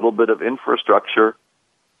 sometimes in a little bit of infrastructure,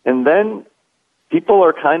 and then people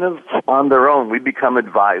are kind of on their own. We become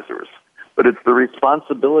advisors, but it's the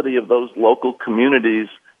responsibility of those local communities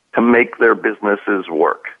to make their businesses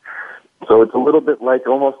work. So it's a little bit like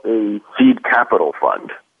almost a seed capital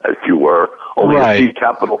fund, as you were, only a seed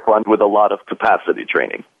capital fund with a lot of capacity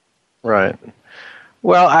training. Right.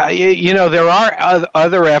 Well, there are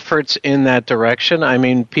other efforts in that direction. I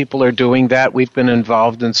mean, people are doing that. We've been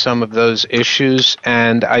involved in some of those issues,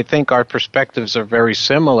 and I think our perspectives are very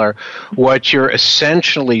similar. What you're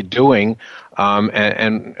essentially doing,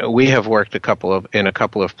 and we have worked in a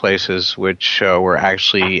couple of places which were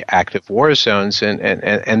actually active war zones,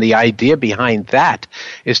 and the idea behind that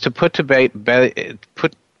is to put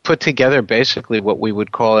together basically what we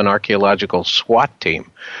would call an archaeological SWAT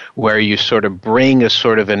team, where you sort of bring a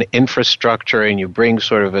sort of an infrastructure and you bring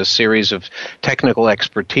sort of a series of technical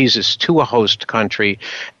expertises to a host country,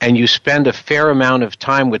 and you spend a fair amount of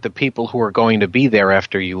time with the people who are going to be there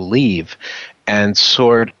after you leave and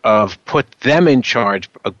sort of put them in charge,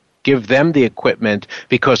 give them the equipment,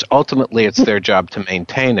 because ultimately it's their job to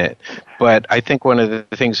maintain it. But I think one of the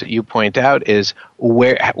things that you point out is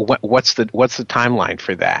what's the timeline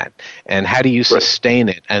for that, and how do you sustain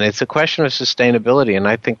it? And it's a question of sustainability, and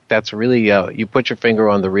I think that's really you put your finger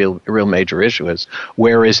on the real major issue is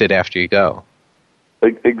where is it after you go?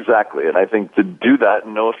 Exactly, and I think to do that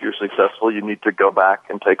and know if you're successful, you need to go back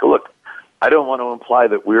and take a look. I don't want to imply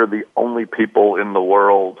that we're the only people in the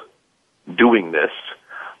world doing this.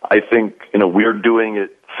 I think, we're doing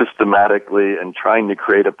it systematically and trying to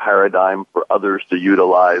create a paradigm for others to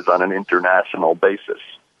utilize on an international basis.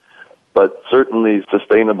 But certainly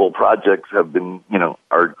sustainable projects have been,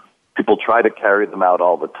 people try to carry them out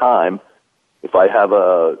all the time. If I have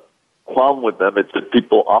a qualm with them, it's that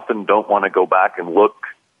people often don't want to go back and look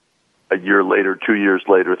a year later, 2 years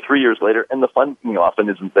later, 3 years later, and the funding often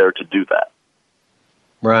isn't there to do that.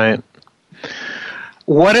 Right.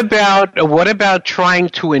 What about trying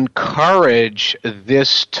to encourage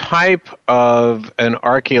this type of an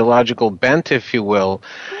archaeological bent, if you will,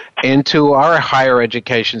 into our higher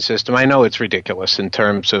education system? I know it's ridiculous in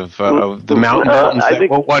terms of the mountains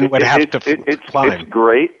that one would have to climb. It's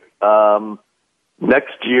great.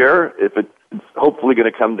 Next year, if it's hopefully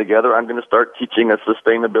going to come together, I'm going to start teaching a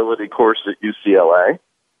sustainability course at UCLA.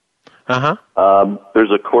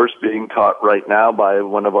 There's a course being taught right now by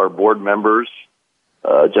one of our board members,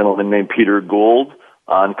 a gentleman named Peter Gould,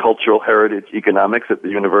 on cultural heritage economics at the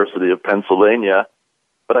University of Pennsylvania.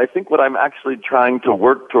 But I think what I'm actually trying to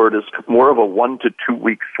work toward is more of a 1 to 2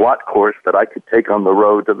 week SWAT course that I could take on the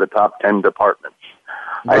road to the top 10 departments.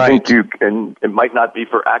 Right. I think it might not be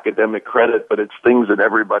for academic credit, but it's things that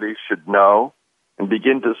everybody should know, and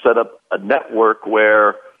begin to set up a network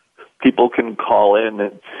where people can call in.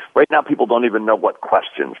 And right now, people don't even know what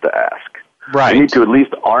questions to ask. Right. We need to at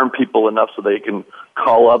least arm people enough so they can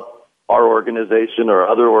call up our organization or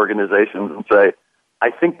other organizations and say,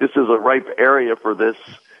 I think this is a ripe area for this.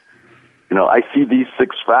 I see these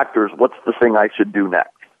 6 factors. What's the thing I should do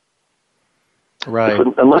next? Right.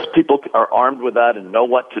 So unless people are armed with that and know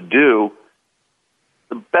what to do,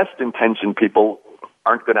 the best intentioned people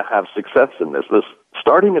aren't going to have success in this.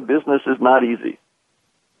 Starting a business is not easy.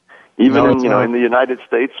 Even in the United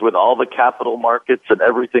States, with all the capital markets and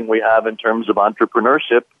everything we have in terms of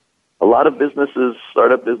entrepreneurship, a lot of businesses,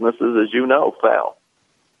 startup businesses, as you know, fail.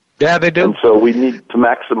 Yeah, they do. And so we need to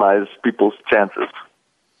maximize people's chances.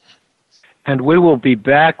 And we will be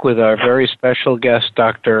back with our very special guest,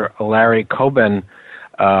 Dr. Larry Coben,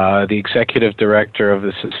 the Executive Director of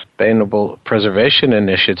the Sustainable Preservation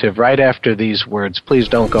Initiative, right after these words. Please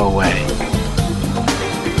don't go away.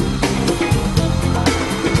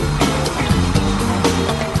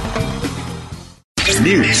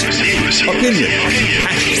 News, opinion.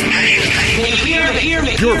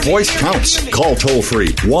 Your voice counts. Call toll-free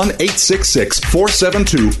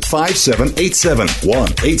 1-866-472-5787.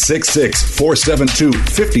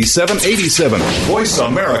 1-866-472-5787.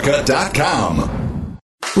 VoiceAmerica.com.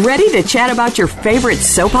 Ready to chat about your favorite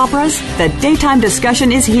soap operas? The daytime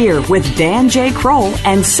discussion is here with Dan J. Kroll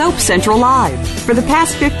and Soap Central Live. For the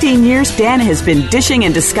past 15 years, Dan has been dishing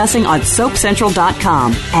and discussing on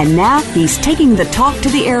SoapCentral.com. And now he's taking the talk to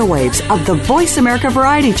the airwaves of the Voice America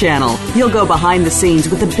Variety Channel. He'll go behind the scenes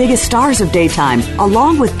with the biggest stars of daytime,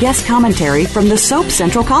 along with guest commentary from the Soap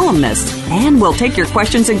Central columnists. And we'll take your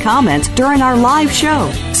questions and comments during our live show,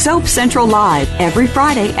 Soap Central Live, every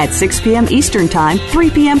Friday at 6 p.m. Eastern Time, 3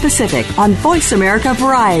 p.m. Pacific on Voice America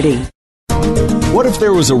Variety. What if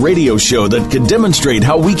there was a radio show that could demonstrate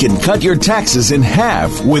how we can cut your taxes in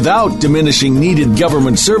half without diminishing needed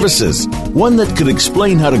government services? One that could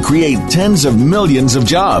explain how to create tens of millions of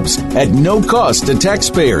jobs at no cost to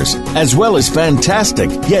taxpayers, as well as fantastic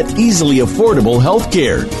yet easily affordable health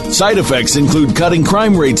care. Side effects include cutting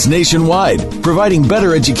crime rates nationwide, providing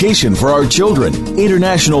better education for our children,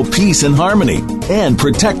 international peace and harmony, and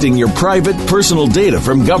protecting your private personal data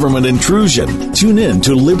from government intrusion. Tune in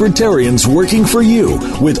to Libertarians Working for You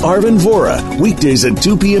with Arvin Vora, weekdays at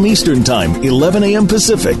 2 p.m. Eastern Time, 11 a.m.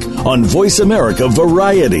 Pacific, on Voice America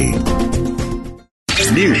Variety.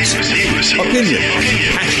 News, opinion.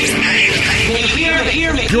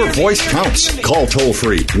 Your voice counts. Call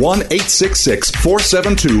toll-free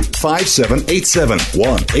 1-866-472-5787.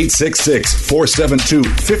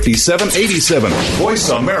 1-866-472-5787.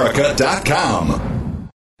 VoiceAmerica.com.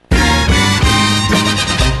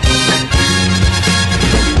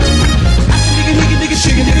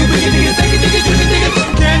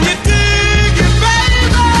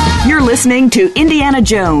 You're listening to Indiana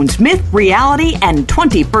Jones, Myth, Reality, and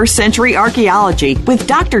 21st Century Archaeology with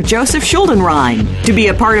Dr. Joseph Schuldenrein. To be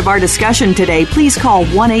a part of our discussion today, please call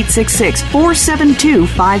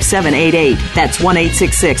 1-866-472-5788. That's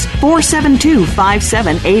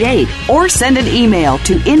 1-866-472-5788. Or send an email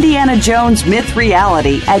to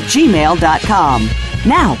indianajonesmythreality@gmail.com.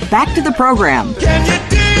 Now, back to the program. Can you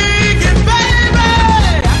dig it, baby?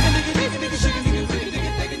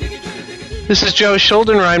 This is Joe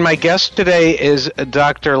Schuldenrein. My guest today is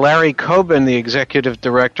Dr. Larry Coben, the Executive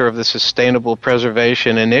Director of the Sustainable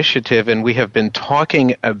Preservation Initiative, and we have been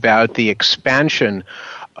talking about the expansion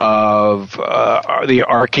of the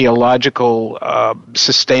archaeological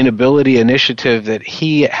sustainability initiative that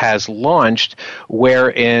he has launched,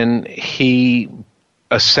 wherein he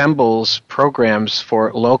assembles programs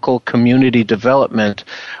for local community development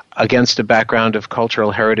against a background of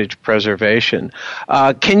cultural heritage preservation.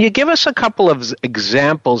 Can you give us a couple of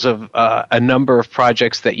examples of a number of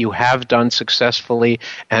projects that you have done successfully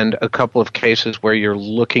and a couple of cases where you're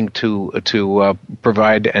looking to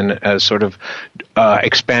provide and sort of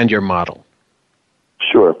expand your model?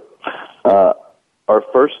 Sure. Our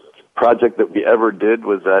first project that we ever did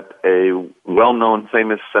was at a well-known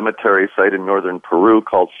famous cemetery site in northern Peru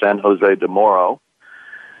called San Jose de Moro.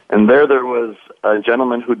 And there was a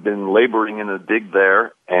gentleman who'd been laboring in a dig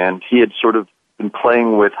there, and he had sort of been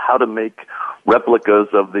playing with how to make replicas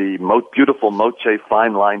of the beautiful Moche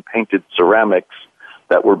fine line painted ceramics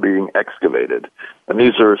that were being excavated. And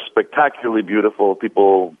these are spectacularly beautiful.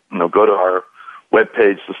 People, go to our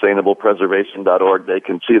webpage, sustainablepreservation.org. They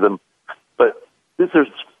can see them. But these are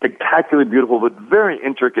spectacularly beautiful, but very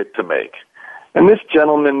intricate to make. And this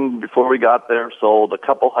gentleman, before we got there, sold a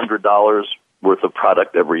couple $100 worth of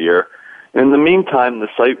product every year. And in the meantime, the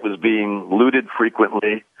site was being looted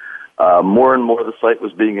frequently. More and more the site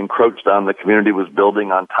was being encroached on. The community was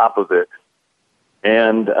building on top of it.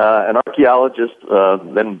 And an archaeologist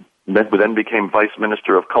then became Vice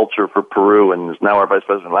Minister of Culture for Peru and is now our Vice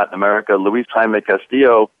President of Latin America, Luis Jaime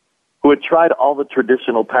Castillo, who had tried all the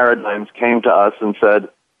traditional paradigms, came to us and said,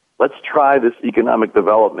 let's try this economic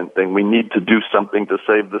development thing. We need to do something to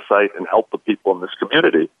save the site and help the people in this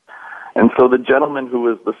community. And so the gentleman who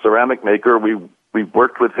was the ceramic maker, we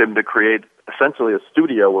worked with him to create essentially a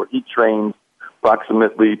studio where he trained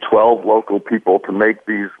approximately 12 local people to make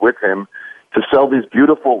these with him. to sell these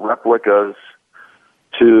beautiful replicas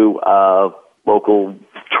to local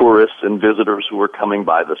tourists and visitors who were coming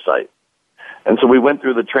by the site. And so we went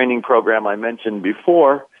through the training program I mentioned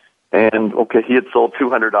before, and he had sold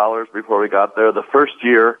 $200 before we got there. The first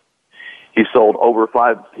year, he in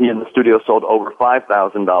the studio sold over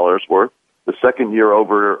 $5,000 worth. The second year,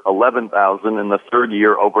 over $11,000, and the third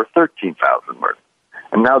year, over $13,000 worth.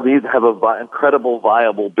 And now these have an incredible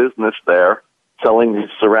viable business there, selling these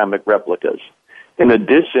ceramic replicas. In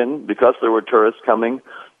addition, because there were tourists coming,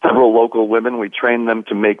 several local women, we trained them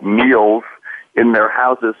to make meals in their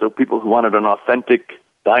houses so people who wanted an authentic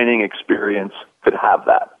dining experience could have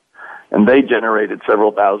that. And they generated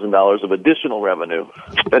several $1,000s of additional revenue.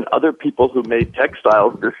 Then other people who made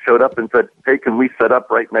textiles just showed up and said, hey, can we set up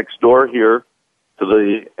right next door here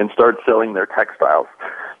and start selling their textiles?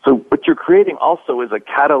 So what you're creating also is a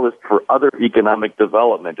catalyst for other economic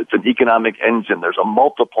development. It's an economic engine. There's a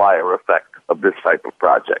multiplier effect of this type of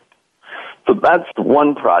project. So that's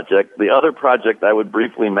one project. The other project I would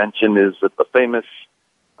briefly mention is at the famous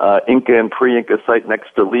Inca and pre-Inca site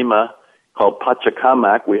next to Lima called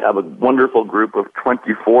Pachacamac. We have a wonderful group of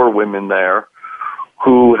 24 women there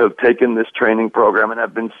who have taken this training program and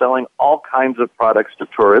have been selling all kinds of products to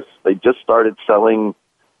tourists. They just started selling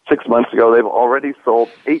 6 months ago. They've already sold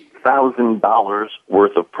 $8,000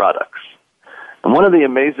 worth of products. And one of the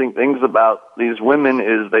amazing things about these women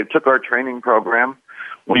is they took our training program.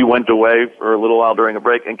 We went away for a little while during a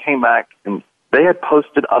break and came back, and they had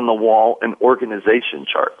posted on the wall an organization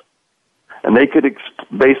chart. And they could,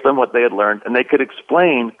 based on what they had learned, and they could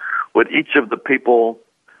explain what each of the people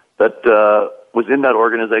that was in that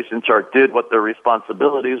organization chart did, what their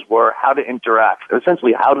responsibilities were, how to interact,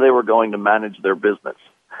 essentially how they were going to manage their business.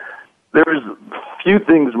 There's few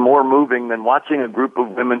things more moving than watching a group of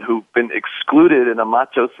women who've been excluded in a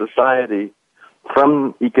macho society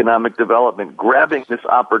from economic development, grabbing this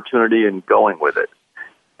opportunity and going with it.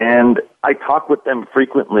 And I talk with them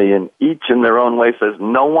frequently, and each in their own way says,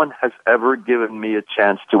 no one has ever given me a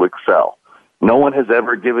chance to excel. No one has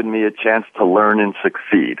ever given me a chance to learn and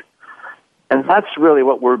succeed. And that's really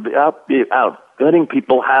what we're about, letting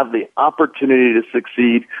people have the opportunity to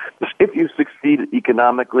succeed. If you succeed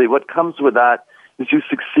economically, what comes with that is you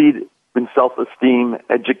succeed in self-esteem,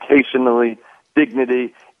 educationally,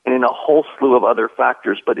 dignity, and in a whole slew of other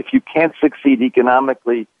factors. But if you can't succeed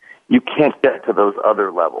economically, you can't get to those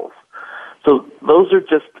other levels. So those are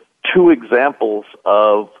just two examples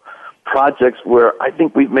of projects where I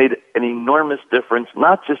think we've made an enormous difference,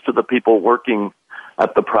 not just to the people working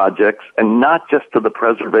at the projects and not just to the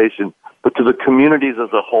preservation, but to the communities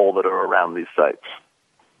as a whole that are around these sites.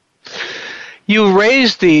 You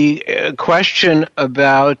raised the question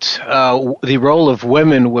about the role of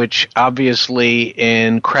women, which obviously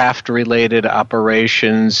in craft-related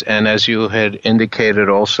operations, and as you had indicated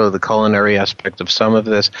also the culinary aspect of some of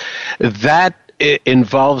this, that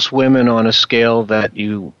involves women on a scale that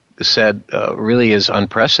you said really is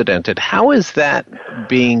unprecedented. How is that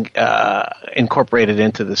being incorporated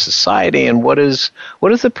into the society, and what is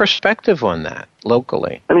the perspective on that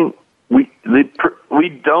locally? I mean, we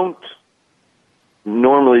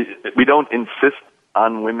don't insist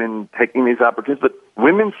on women taking these opportunities, but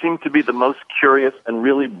women seem to be the most curious and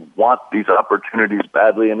really want these opportunities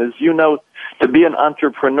badly. And as you know, to be an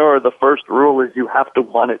entrepreneur, the first rule is you have to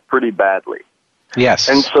want it pretty badly. Yes.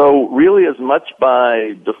 And so really as much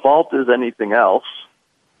by default as anything else,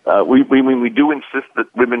 we do insist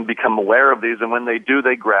that women become aware of these, and when they do,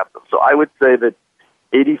 they grab them. So I would say that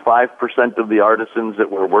 85% of the artisans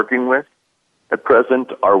that we're working with at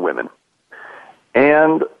present are women.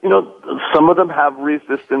 And, some of them have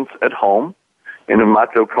resistance at home. In a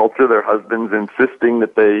macho culture, their husbands insisting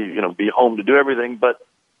that they, be home to do everything, but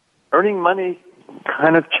earning money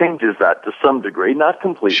kind of changes that to some degree, not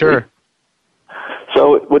completely. Sure.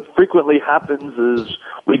 So what frequently happens is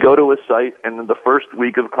we go to a site, and in the first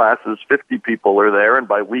week of classes, 50 people are there, and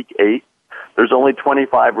by week 8, there's only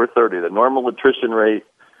 25 or 30. The normal attrition rate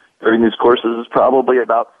during these courses is probably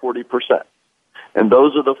about 40%. And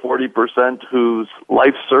those are the 40% whose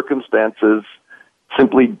life circumstances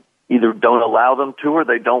simply either don't allow them to or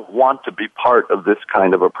they don't want to be part of this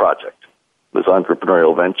kind of a project, this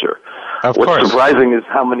entrepreneurial venture. What's surprising is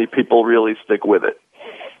how many people really stick with it.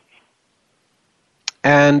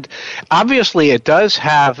 And obviously it does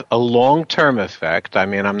have a long-term effect. I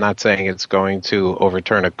mean, I'm not saying it's going to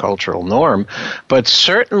overturn a cultural norm, but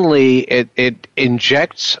certainly it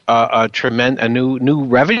injects a new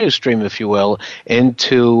revenue stream, if you will,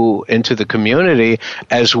 into the community,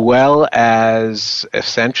 as well as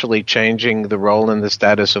essentially changing the role and the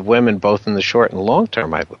status of women, both in the short and long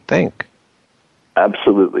term, I would think.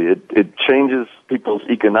 Absolutely. It changes people's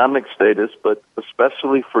economic status, but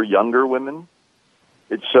especially for younger women,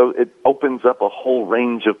 it opens up a whole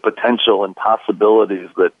range of potential and possibilities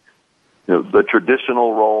that, the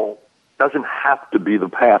traditional role doesn't have to be the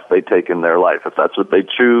path they take in their life. If that's what they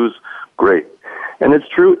choose, great. And it's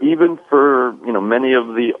true even for, many of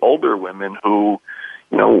the older women who,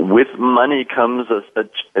 with money comes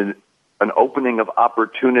an opening of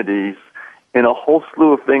opportunities in a whole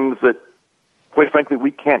slew of things that, quite frankly,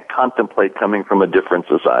 we can't contemplate coming from a different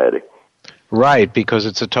society. Right, because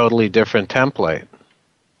it's a totally different template.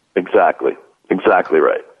 Exactly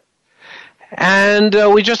right. And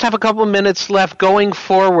we just have a couple of minutes left. Going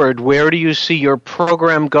forward, where do you see your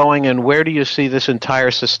program going, and where do you see this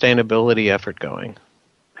entire sustainability effort going?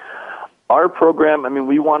 Our program,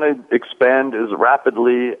 we want to expand as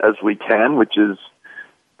rapidly as we can, which is,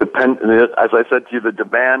 as I said to you, the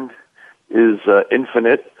demand is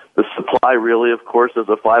infinite. The supply really, of course, as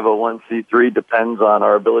a 501c3, depends on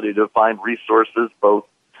our ability to find resources, both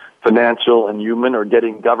financial and human, or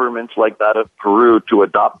getting governments like that of Peru to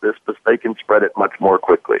adopt this, because they can spread it much more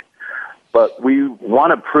quickly. But we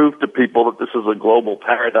want to prove to people that this is a global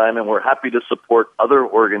paradigm, and we're happy to support other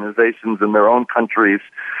organizations in their own countries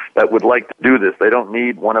that would like to do this. They don't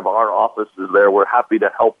need one of our offices there. We're happy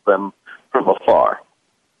to help them from afar.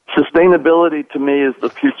 Sustainability, to me, is the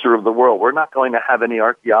future of the world. We're not going to have any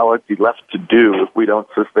archaeology left to do if we don't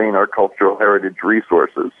sustain our cultural heritage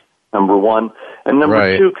resources, number one. And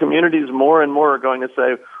number two, communities more and more are going to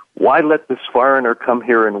say, why let this foreigner come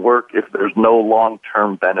here and work if there's no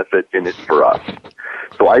long-term benefit in it for us?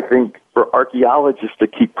 So I think for archaeologists to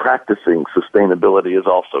keep practicing sustainability is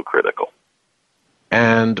also critical.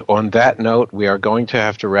 And on that note, we are going to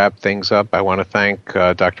have to wrap things up. I want to thank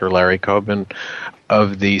Dr. Larry Coben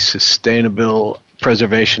of the Sustainable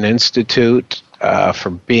Preservation Institute for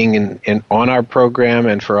being on our program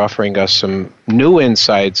and for offering us some new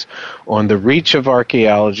insights on the reach of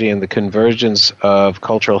archaeology and the convergence of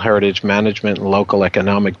cultural heritage management and local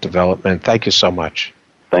economic development. Thank you so much.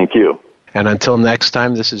 Thank you. And until next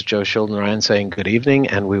time, this is Joe Schuldenrein saying good evening,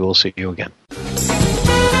 and we will see you again.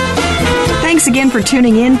 Thanks again for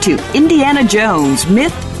tuning in to Indiana Jones,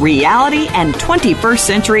 Myth, Reality, and 21st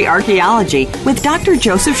Century Archaeology with Dr.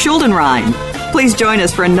 Joseph Schuldenrein. Please join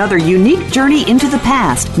us for another unique journey into the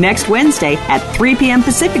past next Wednesday at 3 p.m.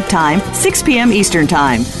 Pacific Time, 6 p.m. Eastern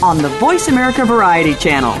Time on the Voice America Variety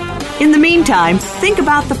Channel. In the meantime, think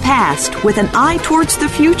about the past with an eye towards the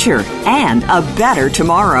future and a better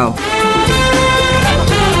tomorrow.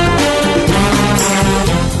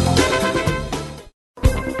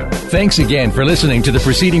 Thanks again for listening to the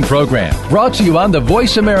preceding program, brought to you on the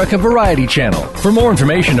Voice America Variety Channel. For more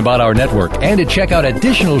information about our network and to check out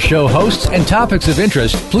additional show hosts and topics of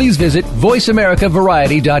interest, please visit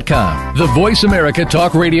voiceamericavariety.com. The Voice America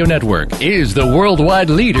Talk Radio Network is the worldwide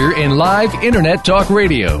leader in live Internet talk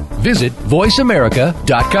radio. Visit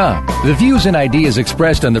voiceamerica.com. The views and ideas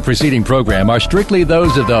expressed on the preceding program are strictly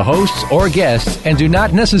those of the hosts or guests and do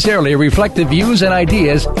not necessarily reflect the views and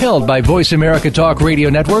ideas held by Voice America Talk Radio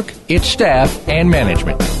Network, its staff, and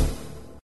management.